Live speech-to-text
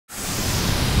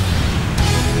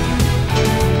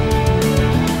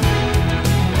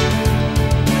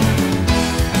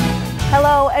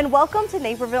And welcome to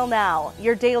Naperville Now,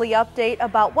 your daily update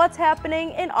about what's happening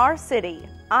in our city.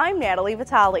 I'm Natalie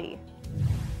Vitale.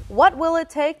 What will it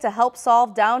take to help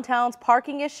solve downtown's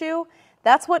parking issue?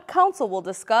 That's what Council will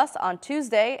discuss on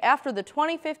Tuesday after the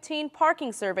 2015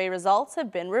 parking survey results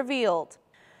have been revealed.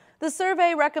 The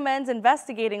survey recommends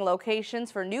investigating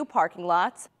locations for new parking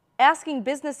lots, asking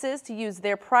businesses to use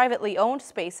their privately owned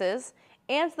spaces,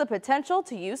 and the potential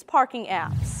to use parking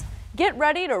apps. Get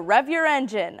ready to rev your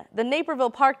engine. The Naperville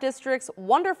Park District's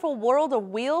Wonderful World of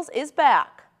Wheels is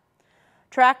back.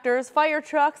 Tractors, fire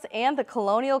trucks, and the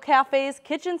Colonial Cafe's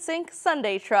Kitchen Sink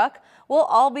Sunday truck will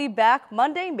all be back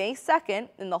Monday, May 2nd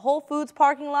in the Whole Foods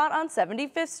parking lot on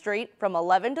 75th Street from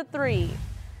 11 to 3.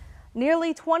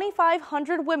 Nearly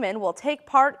 2,500 women will take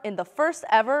part in the first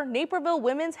ever Naperville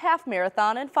Women's Half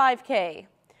Marathon and 5K.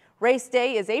 Race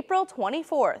day is April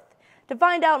 24th. To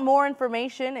find out more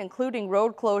information, including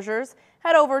road closures,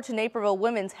 head over to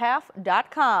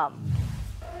napervillewomenshalf.com.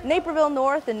 Naperville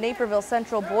North and Naperville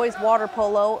Central boys water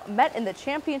polo met in the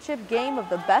championship game of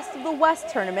the Best of the West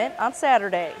tournament on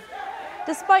Saturday.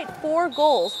 Despite 4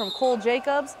 goals from Cole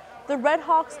Jacobs, the Red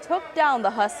Hawks took down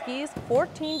the Huskies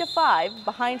 14-5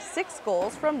 behind 6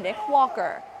 goals from Nick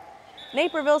Walker.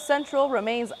 Naperville Central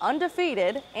remains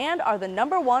undefeated and are the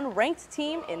 #1 ranked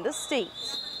team in the state.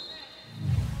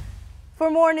 For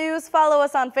more news, follow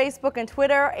us on Facebook and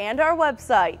Twitter and our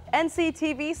website,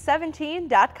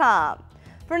 nctv17.com.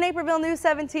 For Naperville News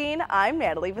 17, I'm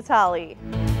Natalie Vitale.